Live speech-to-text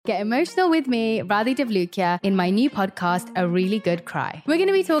Get emotional with me, Radhi Devlukia, in my new podcast, A Really Good Cry. We're going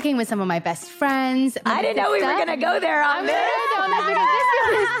to be talking with some of my best friends. I didn't know we were going to go there on this.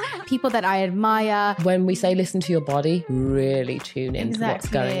 People that I admire. When we say listen to your body, really tune into what's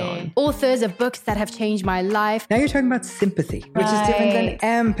going on. Authors of books that have changed my life. Now you're talking about sympathy, which is different than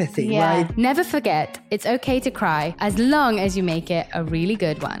empathy, right? Never forget, it's okay to cry as long as you make it a really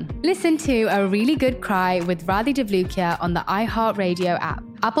good one. Listen to A Really Good Cry with Radhi Devlukia on the iHeartRadio app,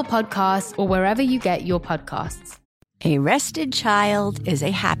 Apple Podcasts, or wherever you get your podcasts. A rested child is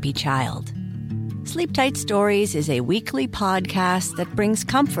a happy child. Sleep Tight Stories is a weekly podcast that brings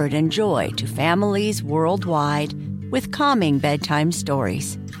comfort and joy to families worldwide with calming bedtime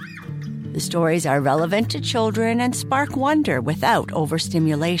stories. The stories are relevant to children and spark wonder without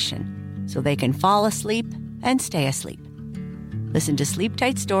overstimulation, so they can fall asleep and stay asleep. Listen to Sleep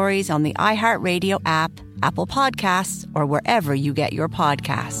Tight Stories on the iHeartRadio app, Apple Podcasts, or wherever you get your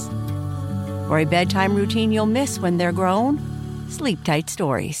podcasts. For a bedtime routine you'll miss when they're grown, Sleep Tight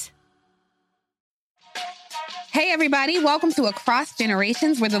Stories. Hey, everybody. Welcome to Across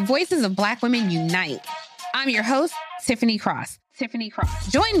Generations, where the voices of Black women unite. I'm your host, Tiffany Cross.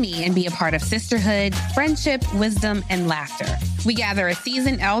 Join me and be a part of sisterhood, friendship, wisdom, and laughter. We gather a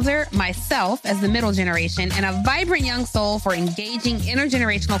seasoned elder, myself as the middle generation, and a vibrant young soul for engaging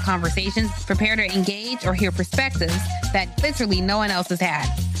intergenerational conversations, prepare to engage or hear perspectives that literally no one else has had.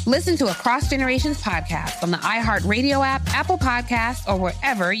 Listen to Across Generations podcast on the iHeartRadio app, Apple Podcasts, or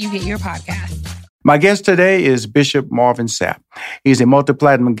wherever you get your podcasts. My guest today is Bishop Marvin Sapp. He's a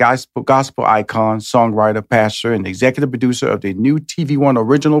multi-platinum gospel icon, songwriter, pastor, and executive producer of the new TV One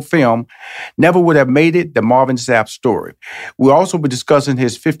original film, Never Would Have Made It, The Marvin Sapp Story. We'll also be discussing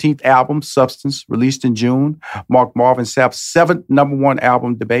his 15th album, Substance, released in June, marked Marvin Sapp's 7th #1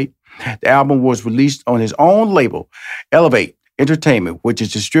 album debate. The album was released on his own label, Elevate Entertainment, which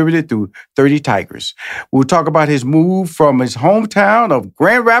is distributed through 30 Tigers. We'll talk about his move from his hometown of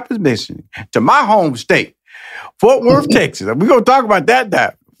Grand Rapids, Michigan, to my home state, Fort Worth, Texas. We're going to talk about that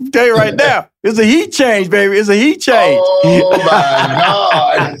now. I'll tell you right now, it's a heat change, baby. It's a heat change. Oh,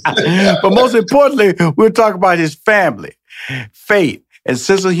 my God. But most importantly, we'll talk about his family, faith, and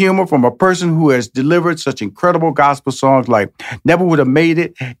sense of humor from a person who has delivered such incredible gospel songs like Never Would Have Made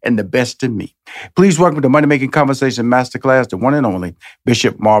It and The Best in Me. Please welcome to Money Making Conversation Masterclass, the one and only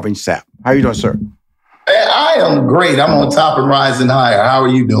Bishop Marvin Sapp. How you doing, sir? I am great. I'm on top and rising higher. How are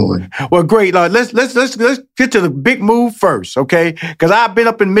you doing? Well, great. Let's get to the big move first, okay? Because I've been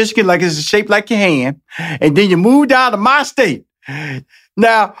up in Michigan like it's shaped like your hand, and then you moved down to my state.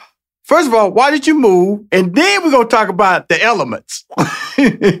 Now, first of all, why did you move? And then we're going to talk about the elements.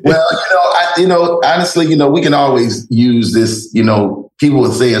 Well, honestly, we can always use this, people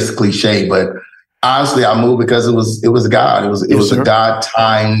would say it's cliche, but honestly, I moved because it was God. It was a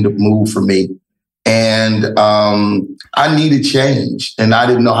God-timed move for me. And I needed change. And I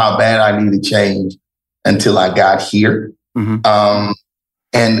didn't know how bad I needed change until I got here. Mm-hmm.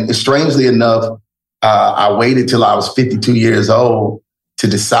 And strangely enough, I waited till I was 52 years old to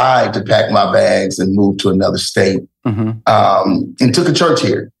decide to pack my bags and move to another state. Mm-hmm. And took a church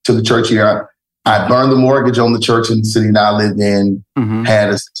here. I burned the mortgage on the church in the city that I lived in, mm-hmm. had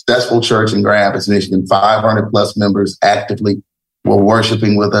a successful church in Grand Rapids, Michigan, 500 plus members actively were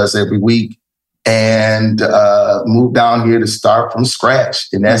worshiping with us every week, and moved down here to start from scratch,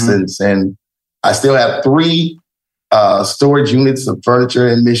 in essence. Mm-hmm. And I still have 3 storage units of furniture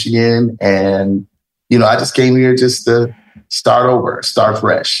in Michigan. And, I just came here just to start over, start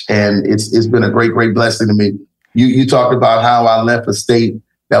fresh. And it's been a great, great blessing to me. You talked about how I left a state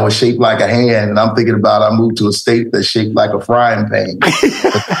that was shaped like a hand. And I'm thinking about I moved to a state that's shaped like a frying pan.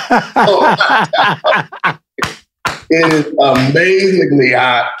 It is amazingly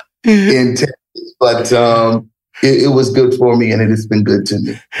hot in Texas, but it was good for me, and it has been good to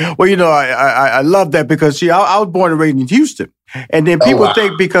me. Well, I love that because, I was born and raised in Houston. And then people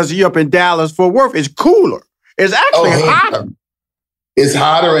think because you're up in Dallas, Fort Worth, it's cooler. It's actually hotter. It's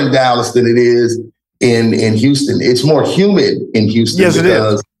hotter in Dallas than it is in Houston. It's more humid in Houston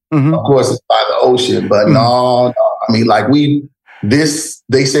because, mm-hmm. of course, it's by the ocean. But no, I mean,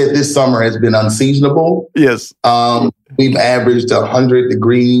 they said this summer has been unseasonable. Yes. We've averaged 100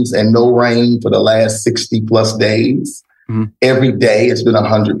 degrees and no rain for the last 60 plus days. Mm-hmm. Every day it's been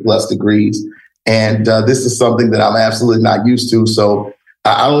 100 plus degrees. And this is something that I'm absolutely not used to. So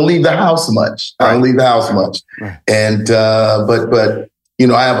I don't leave the house much. Right. Right. And, but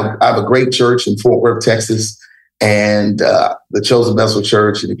I have a great church in Fort Worth, Texas, and the Chosen Vessel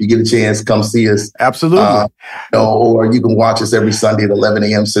Church. And if you get a chance, come see us. Absolutely. Or you can watch us every Sunday at 11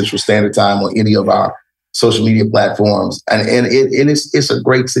 a.m. Central Standard Time on any of our social media platforms. And it's a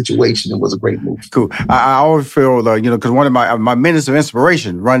great situation. It was a great movie. Cool. I always feel, because one of my minutes of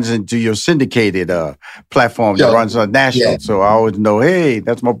inspiration runs into your syndicated platform that runs on national. Yeah. So I always know, hey,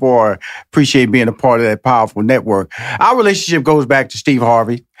 that's my boy. Appreciate being a part of that powerful network. Our relationship goes back to Steve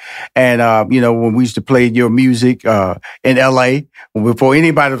Harvey. And, when we used to play your music in L.A., before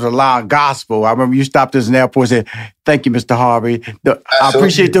anybody was allowed gospel, I remember you stopped us in the airport and said, thank you, Mr. Harvey. I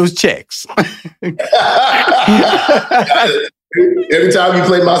appreciate those checks. Every time you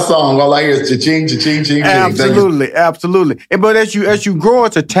play my song, all I hear is cha-ching, cha-ching, cha-ching. Absolutely. But as you grow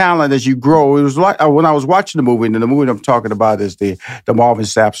as a talent, as you grow, it was like when I was watching the movie, and the movie I'm talking about is the Marvin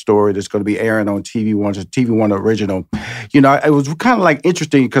Sapp story that's going to be airing on TV One, it's a TV One original. It was kind of like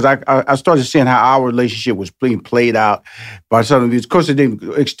interesting because I started seeing how our relationship was being played out by some of these. Of course, it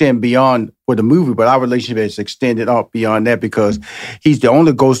didn't extend beyond for the movie, but our relationship has extended up beyond that because he's the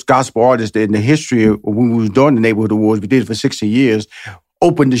only gospel artist in the history of when we was doing the Neighborhood Awards. We did it for 60 years.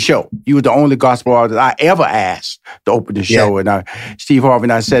 Opened the show. You were the only gospel artist I ever asked to open the show. And Steve Harvey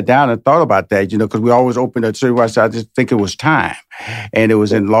and I sat down and thought about that, because we always opened at certain I just think it was time. And it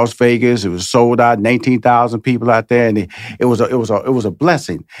was in Las Vegas. It was sold out, 19,000 people out there, and it was a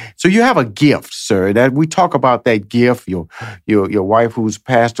blessing. So you have a gift, sir. That we talk about that gift. Your wife who's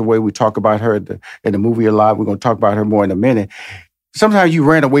passed away. We talk about her in the movie a lot. We're going to talk about her more in a minute. Sometimes you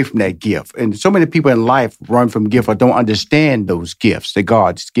ran away from that gift. And so many people in life run from gift or don't understand those gifts that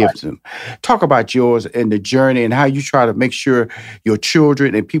God gives them. Talk about yours and the journey and how you try to make sure your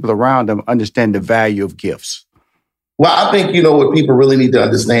children and people around them understand the value of gifts. Well, I think, what people really need to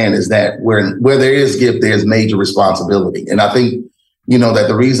understand is that where there is gift, there's major responsibility. And I think, that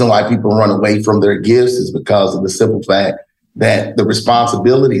the reason why people run away from their gifts is because of the simple fact that the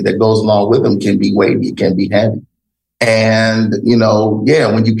responsibility that goes along with them can be weighty, it can be heavy. And,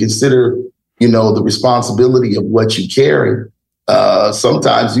 when you consider, the responsibility of what you carry,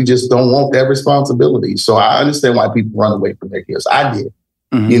 sometimes you just don't want that responsibility. So I understand why people run away from their gifts. I did.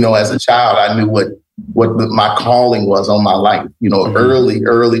 Mm-hmm. As a child, I knew what my calling was on my life, early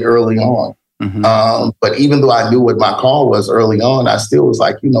on. Mm-hmm. But even though I knew what my call was early on, I still was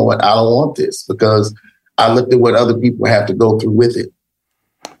like, I don't want this because I looked at what other people have to go through with it.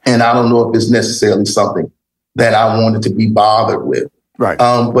 And I don't know if it's necessarily something that I wanted to be bothered with. Right.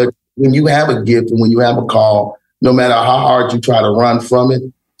 But when you have a gift and when you have a call, no matter how hard you try to run from it,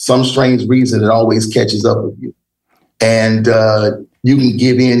 some strange reason it always catches up with you. And you can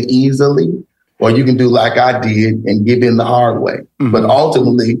give in easily, or you can do like I did and give in the hard way. Mm-hmm. But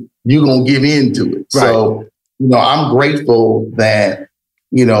ultimately, you're going to give in to it. Right. So, I'm grateful that,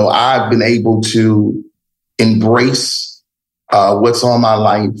 I've been able to embrace what's on my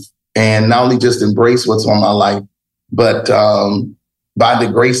life. And not only just embrace what's on my life, but by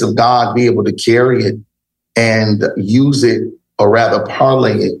the grace of God, be able to carry it and use it, or rather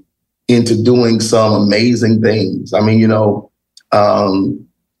parlay it into doing some amazing things. I mean, I'm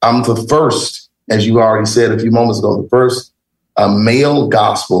the first, as you already said a few moments ago, the first male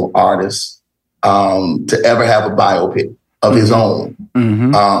gospel artist to ever have a biopic of his own.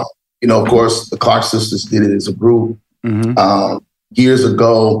 Mm-hmm. Of course, the Clark sisters did it as a group. Mm-hmm. Years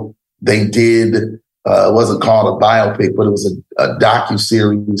ago, they did, it wasn't called a biopic, but it was a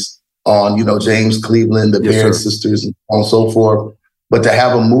docuseries on, James Cleveland, the Baird sisters, and so on and so forth. But to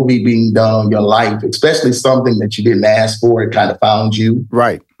have a movie being done on your life, especially something that you didn't ask for, it kind of found you.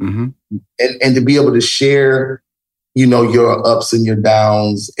 Right. Mm-hmm. And to be able to share, your ups and your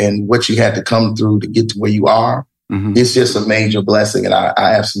downs and what you had to come through to get to where you are. Mm-hmm. It's just a major blessing, and I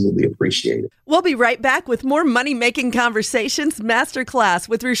absolutely appreciate it. We'll be right back with more Money Making Conversations Masterclass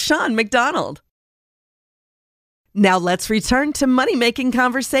with Rushion McDonald. Now let's return to Money Making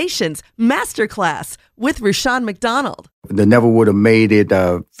Conversations Masterclass with Rushion McDonald. The Never Would Have Made It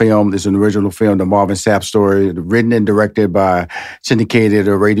film is an original film, the Marvin Sapp story, written and directed by syndicated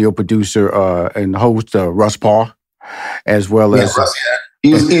radio producer and host Russ Parr, as well as... Russ,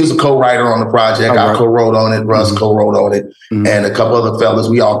 He was a co-writer on the project. I co-wrote on it. Russ co-wrote on it. Mm-hmm. And a couple other fellas.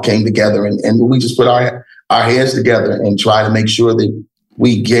 We all came together and we just put our heads together and tried to make sure that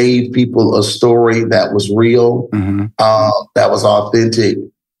we gave people a story that was real, mm-hmm. That was authentic,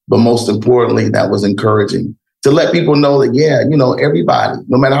 but most importantly, that was encouraging. To let people know that, everybody,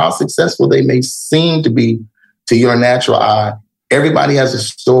 no matter how successful they may seem to be to your natural eye, everybody has a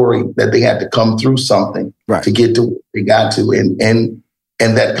story that they had to come through something to get to where they got to.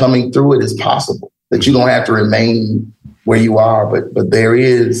 And that coming through it is possible, that you don't have to remain where you are, but there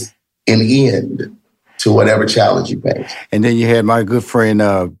is an end to whatever challenge you face. And then you had my good friend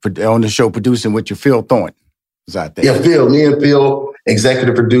on the show producing with you, Phil Thornton was out there. Yeah, Phil, me and Phil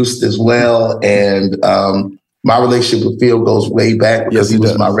executive produced as well. And my relationship with Phil goes way back because he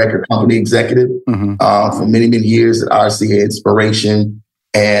was my record company executive for many, many years at RCA Inspiration.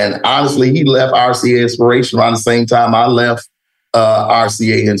 And honestly, he left RCA Inspiration around the same time I left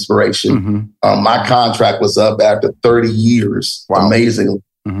RCA Inspiration. My contract was up after 30 years, amazingly,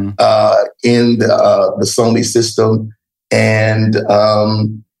 in the Sony system. And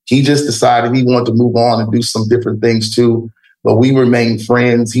he just decided he wanted to move on and do some different things too. But we remain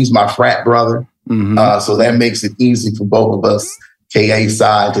friends. He's my frat brother. So that makes it easy for both of us, KA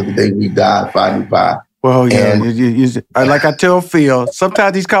side, to the day we die, 5-5. Well, yeah, like I tell Phil,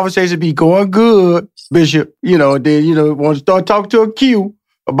 sometimes these conversations be going good, Bishop, then, want to start talking to a Q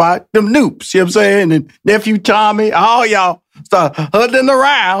about them noops, you know what I'm saying? And nephew Tommy, all y'all start huddling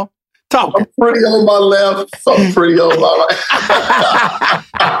around, talking. I'm pretty on my left, I'm pretty on my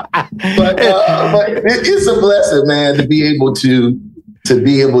right. but it's a blessing, man, to be able to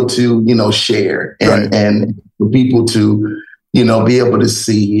share and for people to, be able to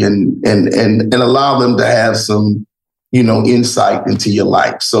see and allow them to have some, insight into your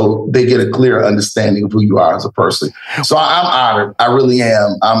life. So they get a clear understanding of who you are as a person. So I'm honored. I really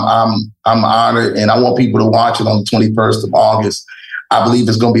am. I'm honored, and I want people to watch it on the 21st of August. I believe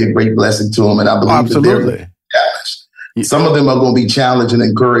it's going to be a great blessing to them. And I believe that they're challenged. Some of them are going to be challenged and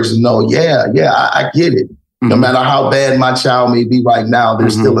encouraged to know, I get it. No matter how bad my child may be right now,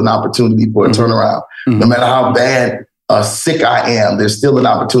 there's still an opportunity for a turnaround. No matter how bad sick I am, there's still an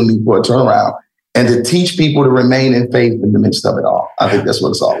opportunity for a turnaround. And to teach people to remain in faith in the midst of it all. I think that's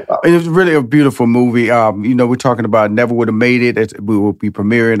what it's all about. It's really a beautiful movie. We're talking about Never Would Have Made It. We will be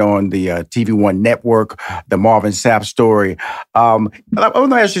premiering on the TV One network, the Marvin Sapp story. I want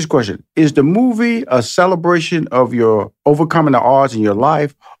to ask you this question. Is the movie a celebration of your overcoming the odds in your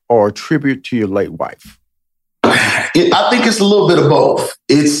life or a tribute to your late wife? I think it's a little bit of both.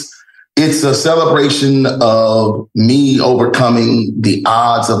 It's a celebration of me overcoming the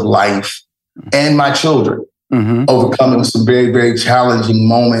odds of life and my children, overcoming some very, very challenging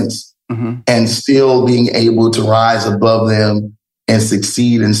moments and still being able to rise above them and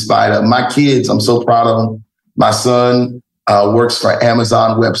succeed in spite of. My kids, I'm so proud of them. My son works for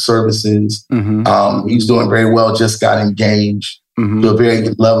Amazon Web Services. He's doing very well, just got engaged to a very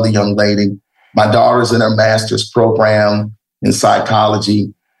lovely young lady. My daughter's in her master's program in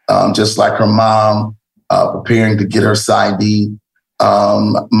psychology, just like her mom, preparing to get her PsyD.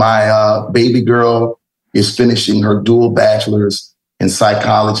 My baby girl is finishing her dual bachelor's in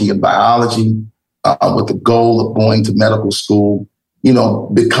psychology and biology with the goal of going to medical school.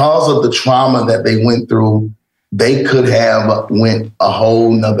 Because of the trauma that they went through, they could have went a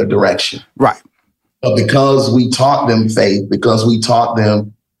whole nother direction. Right. But because we taught them faith, because we taught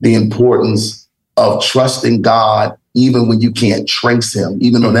them the importance of trusting God, even when you can't trace him,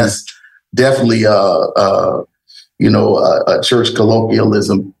 even though that's definitely a church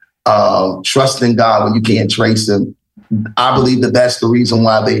colloquialism, trusting God when you can't trace him. I believe that that's the reason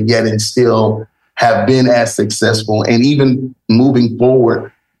why they yet and still have been as successful and even moving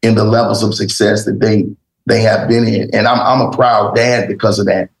forward in the levels of success that they have been in. And I'm a proud dad because of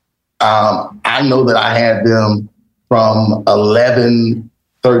that. I know that I had them from 11,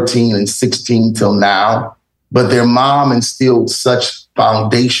 13, and 16 till now, but their mom instilled such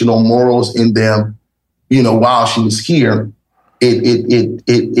foundational morals in them, while she was here.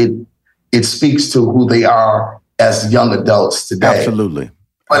 It speaks to who they are as young adults today. Absolutely.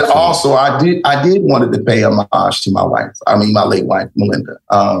 But also, I did wanted to pay homage to my wife. I mean, my late wife, Melinda.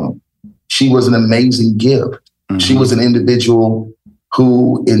 She was an amazing gift. She was an individual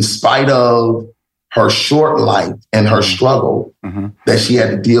who, in spite of her short life and her struggle that she had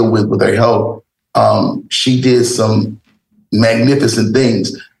to deal with her health, she did some magnificent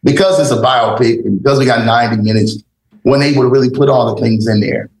things. Because it's a biopic and because we got 90 minutes, wasn't able to really put all the things in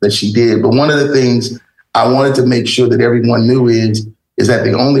there that she did. But one of the things I wanted to make sure that everyone knew is that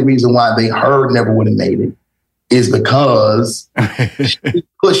the only reason why they heard Never Would Have Made It is because she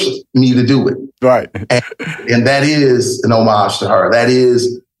pushed me to do it. Right. And that is an homage to her. That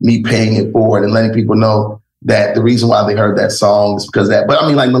is me paying it forward and letting people know that the reason why they heard that song is because of that. But I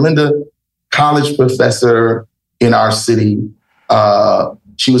mean, like Melinda, college professor in our city,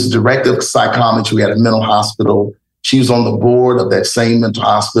 she was director of psychometry at a mental hospital. She was on the board of that same mental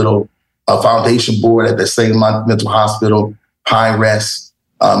hospital, a foundation board at the same mental hospital, Pine Rest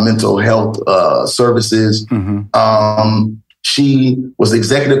Mental Health Services. She was the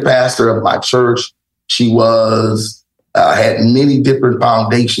executive pastor of my church. She was had many different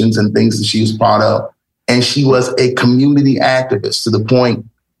foundations and things that she was part of. And she was a community activist to the point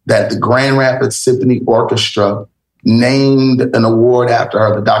that the Grand Rapids Symphony Orchestra named an award after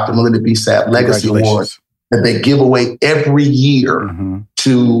her, the Dr. Melinda B. Sapp Legacy Award, that they give away every year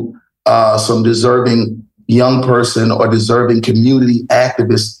to some deserving young person or deserving community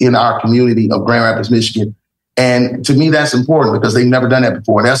activists in our community of Grand Rapids, Michigan. And to me, that's important because they've never done that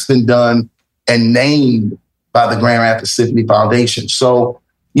before. That's been done and named by the Grand Rapids Symphony Foundation. So,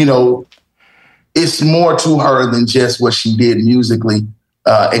 you know, it's more to her than just what she did musically.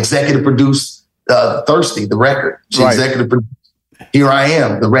 Executive produced Thirsty, the record. She executive produced Here I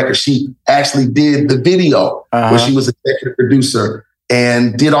Am, the record. She actually did the video where she was executive producer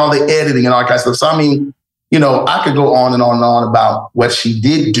and did all the editing and all that kind of stuff. So, I mean, you know, I could go on and on and on about what she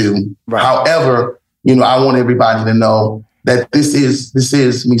did do. Right. However, you know, I want everybody to know that this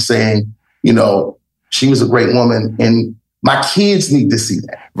is me saying, you know, she was a great woman, and my kids need to see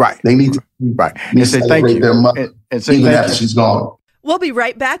that. Right. They need to and say thank you. Their mother, and say even after she's gone. We'll be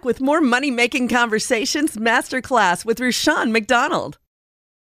right back with more Money-Making Conversations Masterclass with Rushion McDonald.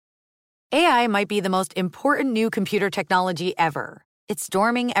 AI might be the most important new computer technology ever. It's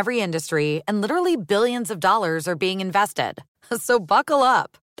storming every industry, and literally billions of dollars are being invested. So buckle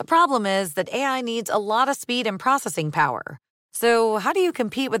up. The problem is that AI needs a lot of speed and processing power. So how do you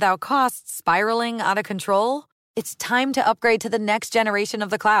compete without costs spiraling out of control? It's time to upgrade to the next generation of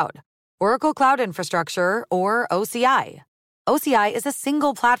the cloud. Oracle Cloud Infrastructure, or OCI. OCI is a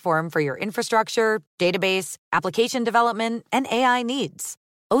single platform for your infrastructure, database, application development, and AI needs.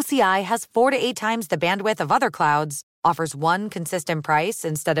 OCI has 4 to 8 times the bandwidth of other clouds, offers one consistent price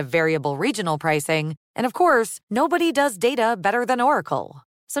instead of variable regional pricing, and of course, nobody does data better than Oracle.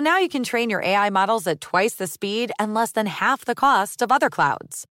 So now you can train your AI models at twice the speed and less than half the cost of other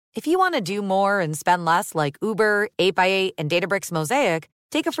clouds. If you want to do more and spend less like Uber, 8x8, and Databricks Mosaic,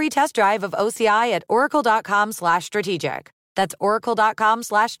 take a free test drive of OCI at oracle.com/strategic. That's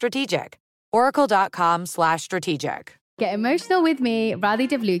oracle.com/strategic. Oracle.com/strategic. Get emotional with me, Radhi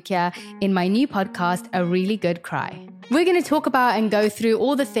Devlukia, in my new podcast, A Really Good Cry. We're going to talk about and go through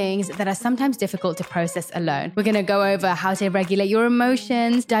all the things that are sometimes difficult to process alone. We're going to go over how to regulate your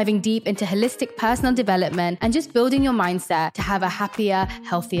emotions, diving deep into holistic personal development, and just building your mindset to have a happier,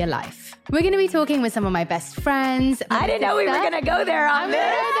 healthier life. We're going to be talking with some of my best friends. I didn't know we were going to go there on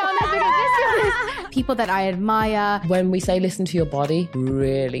this. People that I admire. When we say listen to your body,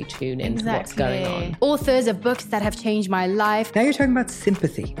 really tune into what's going on. Authors of books that have changed my life. Now you're talking about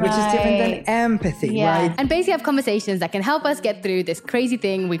sympathy, which is different than empathy, right? And basically have conversations that can help us get through this crazy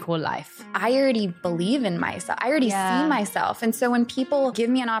thing we call life. I already believe in myself. I already see myself. And so when people give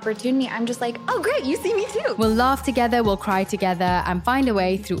me an opportunity, I'm just like, oh, great, you see me too. We'll laugh together, we'll cry together, and find a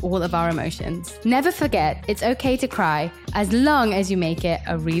way through all of our emotions. Never forget, it's okay to cry, as long as you make it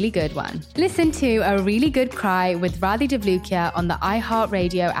a really good one. Listen to A Really Good Cry with Radhi Devlukia on the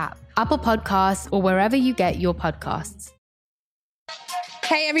iHeartRadio app, Apple Podcasts, or wherever you get your podcasts.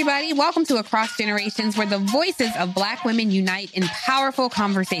 Hey, everybody. Welcome to Across Generations, where the voices of Black women unite in powerful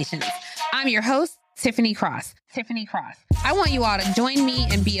conversations. I'm your host, Tiffany Cross. I want you all to join me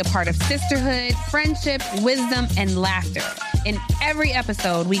and be a part of sisterhood, friendship, wisdom, and laughter. In every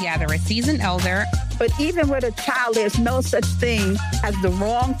episode, we gather a seasoned elder. But even with a child, there's no such thing as the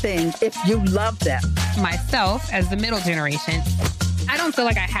wrong thing if you love them. Myself as the middle generation. I don't feel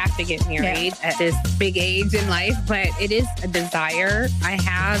like I have to get married at this big age in life, but it is a desire I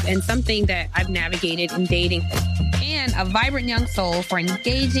have and something that I've navigated in dating. And a vibrant young soul for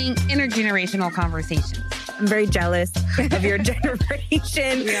engaging intergenerational conversations. I'm very jealous of your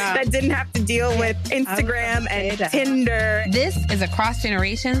generation that didn't have to deal with Instagram and Tinder. This is Across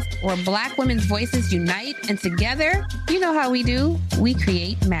Generations, where Black women's voices unite, and together, you know how we do, we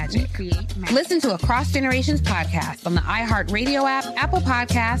create magic. Listen to Across Generations podcast on the iHeartRadio app, Apple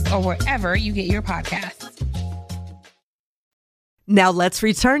Podcasts, or wherever you get your podcasts. Now let's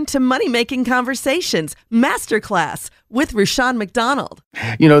return to Money-Making Conversations Masterclass with Rushion McDonald.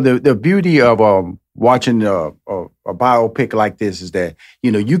 You know, the beauty of watching a biopic like this is that,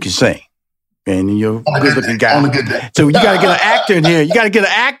 you know, you can sing. And you're a good-looking guy. So you got to get an actor in here. You got to get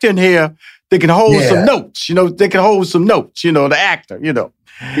an actor in here that can hold some notes. You know, they can hold some notes, you know, the actor, you know.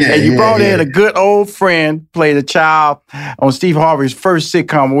 And you brought in a good old friend, played a child on Steve Harvey's first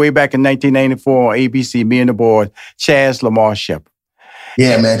sitcom way back in 1994 on ABC, Me and the Boys, Chaz Lamar Shepard.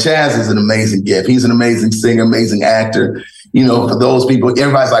 Yeah, man, Chaz is an amazing gift. He's an amazing singer, amazing actor. You know, for those people,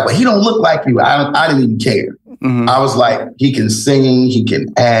 everybody's like, well, he don't look like you. I didn't even care. Mm-hmm. I was like, he can sing, he can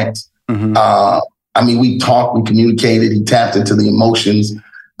act. Mm-hmm. I mean, we talked, we communicated, he tapped into the emotions,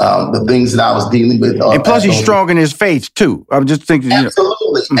 the things that I was dealing with. And plus he's strong in his faith too. I'm just thinking.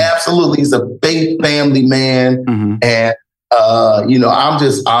 Absolutely, absolutely. He's a big family man. Mm-hmm. And, you know, I'm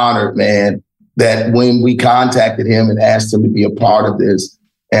just honored, man, that when we contacted him and asked him to be a part of this,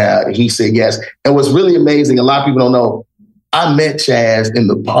 he said yes. And what's really amazing, a lot of people don't know, I met Chaz in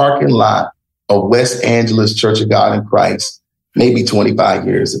the parking lot of West Angeles Church of God in Christ, maybe 25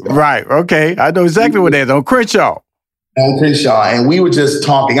 years ago. Right. Okay. I know exactly what that is. On Crenshaw. On Crenshaw. And we were just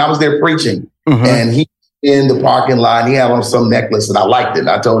talking. I was there preaching. And he in the parking lot, he had on some necklace and I liked it. And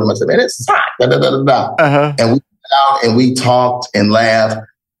I told him, I said, man, this is hot. Da, da, da, da, da. And we went out and we talked and laughed.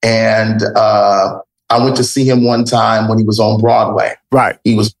 And I went to see him one time when he was on Broadway. Right.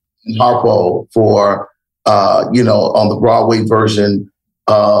 He was in Harpo for, on the Broadway version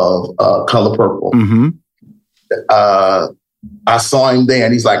of Color Purple. I saw him there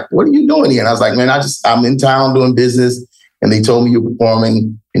and he's like, what are you doing here? And I was like, man, I'm in town doing business. And they told me you're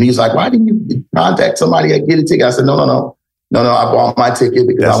performing. And he was like, why didn't you contact somebody and get a ticket? I said, no. I bought my ticket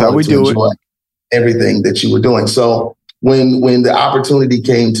because I wanted to enjoy everything that you were doing. So when the opportunity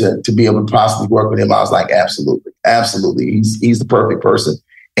came to be able to possibly work with him, I was like, absolutely. He's the perfect person.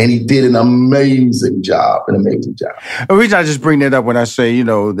 And he did an amazing job. The reason I just bring that up when I say,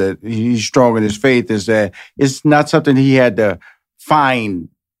 that he's strong in his faith is that it's not something he had to find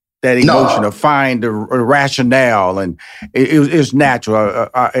that emotion or find the rationale, and it's natural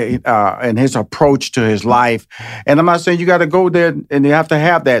and his approach to his life. And I'm not saying you got to go there and you have to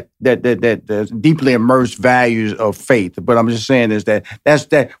have that deeply immersed values of faith. But I'm just saying is that's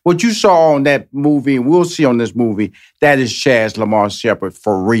what you saw on that movie, and we'll see on this movie. That is Chaz Lamar Shepherd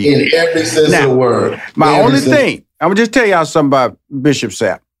for real. In every sense of the word. My only thing, I'm gonna just tell y'all something about Bishop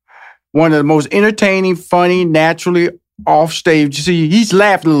Sapp. One of the most entertaining, funny, naturally off stage. You see, he's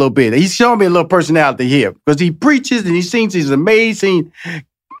laughing a little bit. He's showing me a little personality here because he preaches and he sings these amazing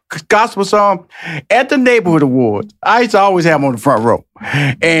gospel song at the Neighborhood Awards. I used to always have him on the front row.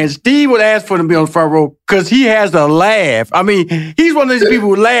 And Steve would ask for him to be on the front row because he has to laugh. I mean, he's one of those people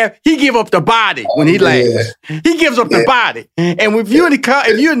who laugh. He give up the body when he laughs. He gives up the body. And if you're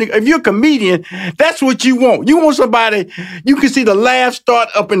a comedian, that's what you want. You want somebody you can see the laugh start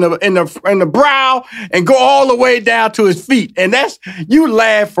up in the brow and go all the way down to his feet. And that's you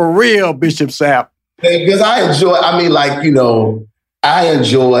laugh for real, Bishop Sapp. Because I enjoy.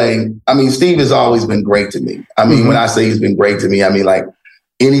 Steve has always been great to me. When I say he's been great to me, like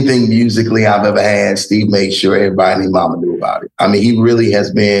anything musically I've ever had, Steve made sure everybody and mama knew about it. He really has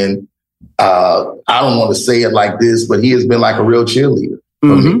been, I don't want to say it like this, but he has been like a real cheerleader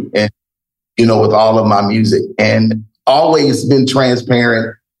for me. And, with all of my music and always been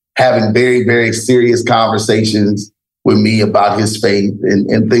transparent, having very, very serious conversations with me about his faith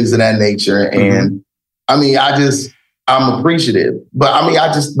and things of that nature. And I'm appreciative, but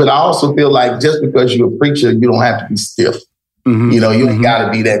I also feel like just because you're a preacher, you don't have to be stiff. You ain't got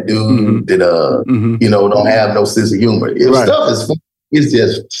to be that dude that don't have no sense of humor. Stuff is fun. It's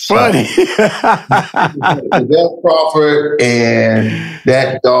just funny. Lavelle Crawford and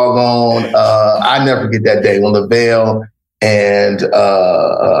that doggone, I never forget that day when Lavelle and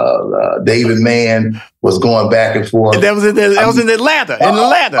David Mann was going back and forth. That was in Atlanta.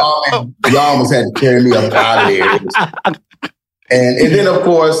 Y'all almost had to carry me up out of there. And then of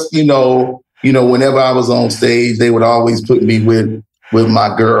course, whenever I was on stage, they would always put me with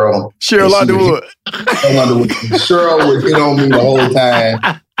my girl, Cheryl Underwood. Cheryl would hit on me the whole time,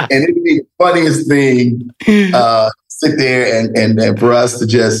 and it'd be the funniest thing. Sit there and for us to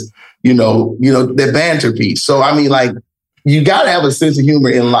just that banter piece. So you got to have a sense of humor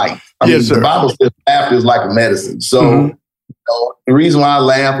in life. The Bible says laughter is like a medicine. So the reason why I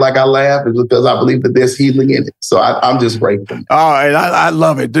laugh like I laugh is because I believe that there's healing in it. So I'm just grateful. Oh, and I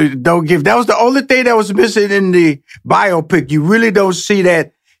love it. Don't give. That was the only thing that was missing in the biopic. You really don't see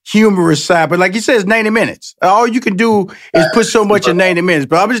that humorous side. But like you said, it's 90 minutes. All you can do is put so much in 90 minutes.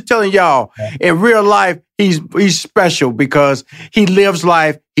 But I'm just telling y'all, in real life, he's special because he lives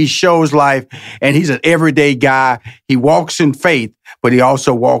life, he shows life, and he's an everyday guy. He walks in faith, but he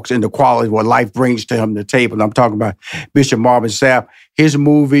also walks in the quality of what life brings to him to the table. And I'm talking about Bishop Marvin Sapp. His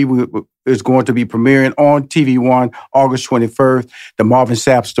movie is going to be premiering on TV One August 21st. The Marvin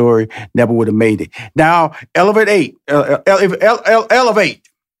Sapp story never would have made it. Now, Elevate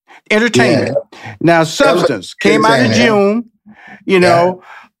Entertainment. Yeah. Now, Substance came out in June.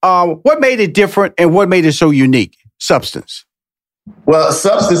 What made it different and what made it so unique? Substance. Well,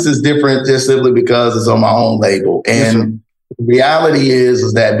 Substance is different just simply because it's on my own label. And the reality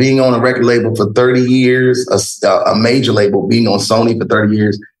is that being on a record label for 30 years, a major label, being on Sony for 30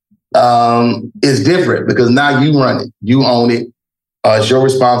 years, is different because now you run it. You own it. It's your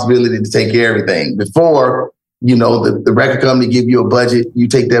responsibility to take care of everything. Before, the record company give you a budget, you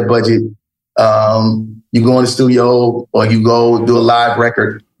take that budget, you go in the studio or you go do a live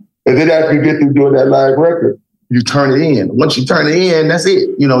record, And then after you get through doing that live record, you turn it in. Once you turn it in, that's it.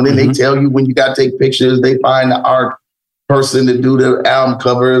 You know, then they tell you when you got to take pictures. They find the art person to do the album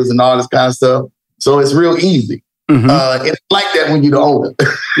covers and all this kind of stuff. So it's real easy. It's like that when you're the owner.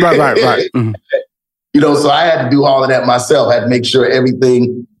 Right. You know, so I had to do all of that myself. I had to make sure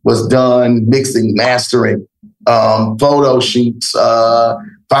everything was done, mixing, mastering, photo shoots,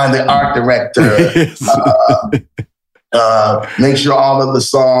 find the art director, make sure all of the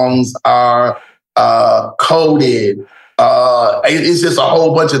songs are coded. It's just a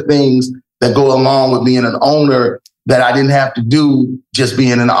whole bunch of things that go along with being an owner that I didn't have to do just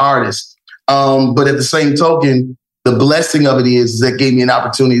being an artist. But at the same token, the blessing of it is that gave me an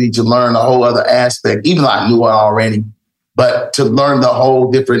opportunity to learn a whole other aspect, even though I knew it already, but to learn the whole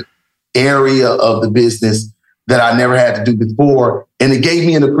different area of the business that I never had to do before. And it gave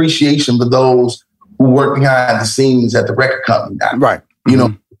me an appreciation for those who work behind the scenes at the record company now. Right. You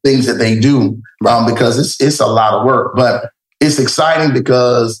know, things that they do, because it's a lot of work, but it's exciting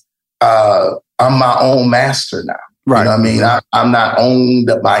because I'm my own master now. Right. You know what I mean? I'm not owned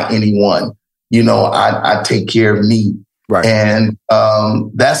by anyone. You know, I take care of me. Right. And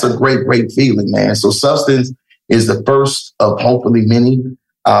that's a great, great feeling, man. So Substance is the first of hopefully many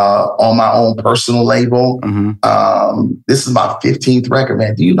on my own personal label. This is my 15th record,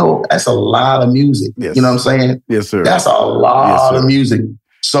 man. Do you know that's a lot of music? Yes. You know what I'm saying? Yes, sir. That's a lot of music.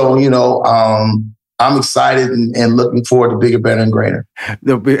 So, you know, I'm excited and looking forward to bigger, better, and greater.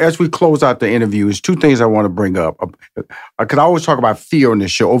 As we close out the interview, there's two things I want to bring up. I could always talk about fear on this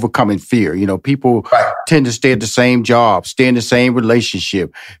show, overcoming fear. You know, people tend to stay at the same job, stay in the same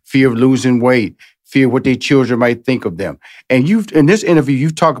relationship, fear of losing weight, fear what their children might think of them. And in this interview,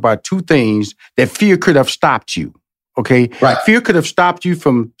 you've talked about two things that fear could have stopped you. Okay. Right. Fear could have stopped you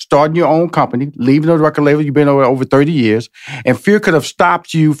from starting your own company, leaving the record label. You've been over 30 years. And fear could have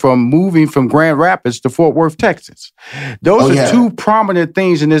stopped you from moving from Grand Rapids to Fort Worth, Texas. Those are two prominent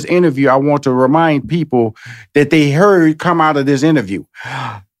things in this interview I want to remind people that they heard come out of this interview.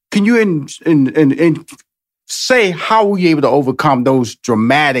 Can you say how were you able to overcome those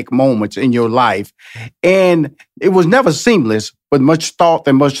dramatic moments in your life? And it was never seamless, but much thought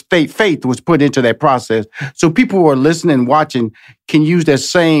and much faith was put into that process. So people who are listening and watching can use that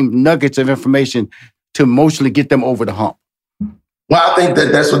same nuggets of information to emotionally get them over the hump. Well, I think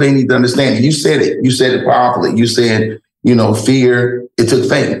that's what they need to understand. And you said it. You said it powerfully. You said, you know, fear, it took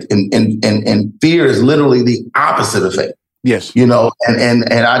faith. And fear is literally the opposite of faith. Yes. You know, and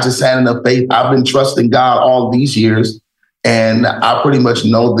I just had enough faith. I've been trusting God all these years, and I pretty much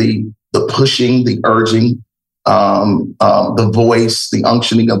know the pushing, the urging, the voice, the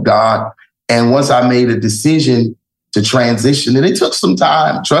unctioning of God. And once I made a decision to transition, and it took some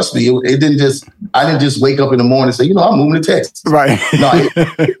time, trust me, I didn't just wake up in the morning and say, you know, I'm moving to Texas. Right. No,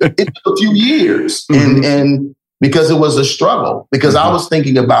 it took a few years. And because it was a struggle, because I was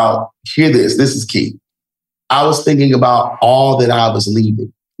thinking about, hear this is key. I was thinking about all that I was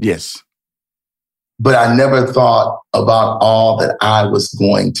leaving. Yes. But I never thought about all that I was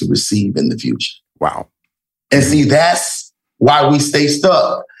going to receive in the future. Wow. And see, that's why we stay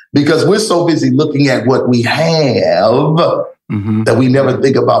stuck, because we're so busy looking at what we have that we never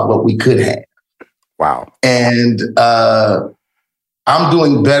think about what we could have. Wow. And I'm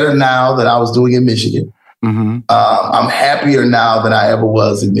doing better now than I was doing in Michigan. I'm happier now than I ever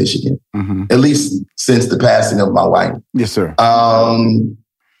was in Michigan, at least since the passing of my wife. Yes, sir. And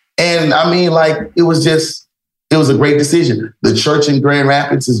I mean, like, it was a great decision. The church in Grand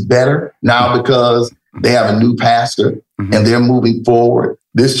Rapids is better now because they have a new pastor and they're moving forward.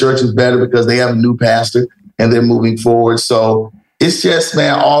 This church is better because they have a new pastor and they're moving forward. So it's just,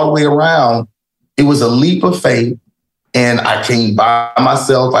 man, all the way around, it was a leap of faith. And I came by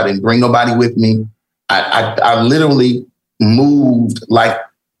myself. I didn't bring nobody with me. I literally moved like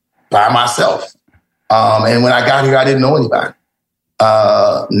by myself. And when I got here, I didn't know anybody.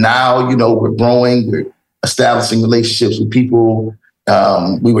 Now, you know, we're growing, we're establishing relationships with people.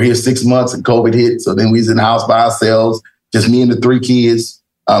 We were here 6 months and COVID hit. So then we was in the house by ourselves, just me and the 3 kids,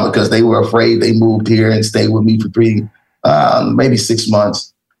 because they were afraid. They moved here and stayed with me for maybe 6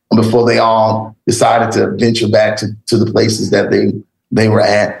 months before they all decided to venture back to the places that they were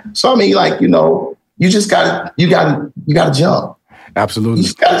at. So, I mean, like, you know, you just gotta jump. Absolutely. You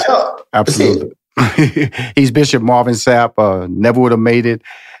just gotta jump. Absolutely. He's Bishop Marvin Sapp. Never would have made it.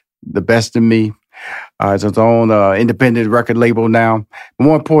 The Best in Me. It's its own independent record label now.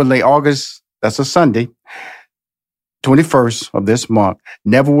 More importantly, August, that's a Sunday, 21st of this month.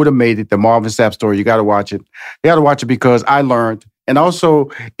 Never would have made it. The Marvin Sapp story. You got to watch it. You got to watch it because I learned. And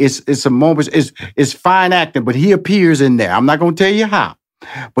also, it's a moment. It's fine acting, but he appears in there. I'm not going to tell you how.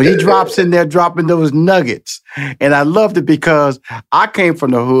 But he drops in there dropping those nuggets. And I loved it because I came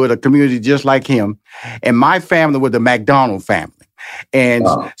from the hood, a community just like him. And my family was the McDonald family. And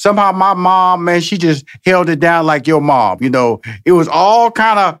somehow my mom, man, she just held it down like your mom. You know, it was all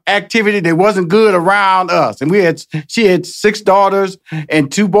kind of activity that wasn't good around us. And she had 6 daughters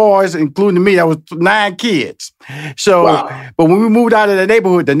and 2 boys, including me. That was 9 kids. So, but when we moved out of the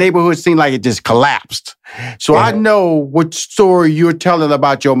neighborhood seemed like it just collapsed. So I know what story you're telling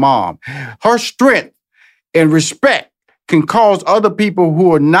about your mom. Her strength and respect can cause other people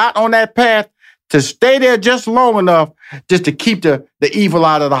who are not on that path to stay there just long enough just to keep the evil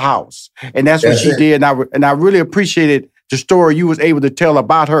out of the house. And that's what she did. And I really appreciated the story you was able to tell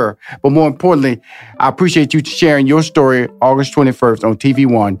about her. But more importantly, I appreciate you sharing your story August 21st on TV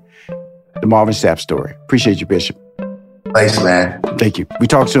One, the Marvin Sapp story. Appreciate you, Bishop. Thanks, man. Thank you. We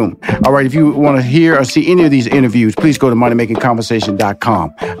talk soon. All right, if you want to hear or see any of these interviews, please go to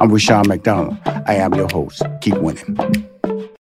moneymakingconversation.com. I'm Rushion McDonald. I am your host. Keep winning.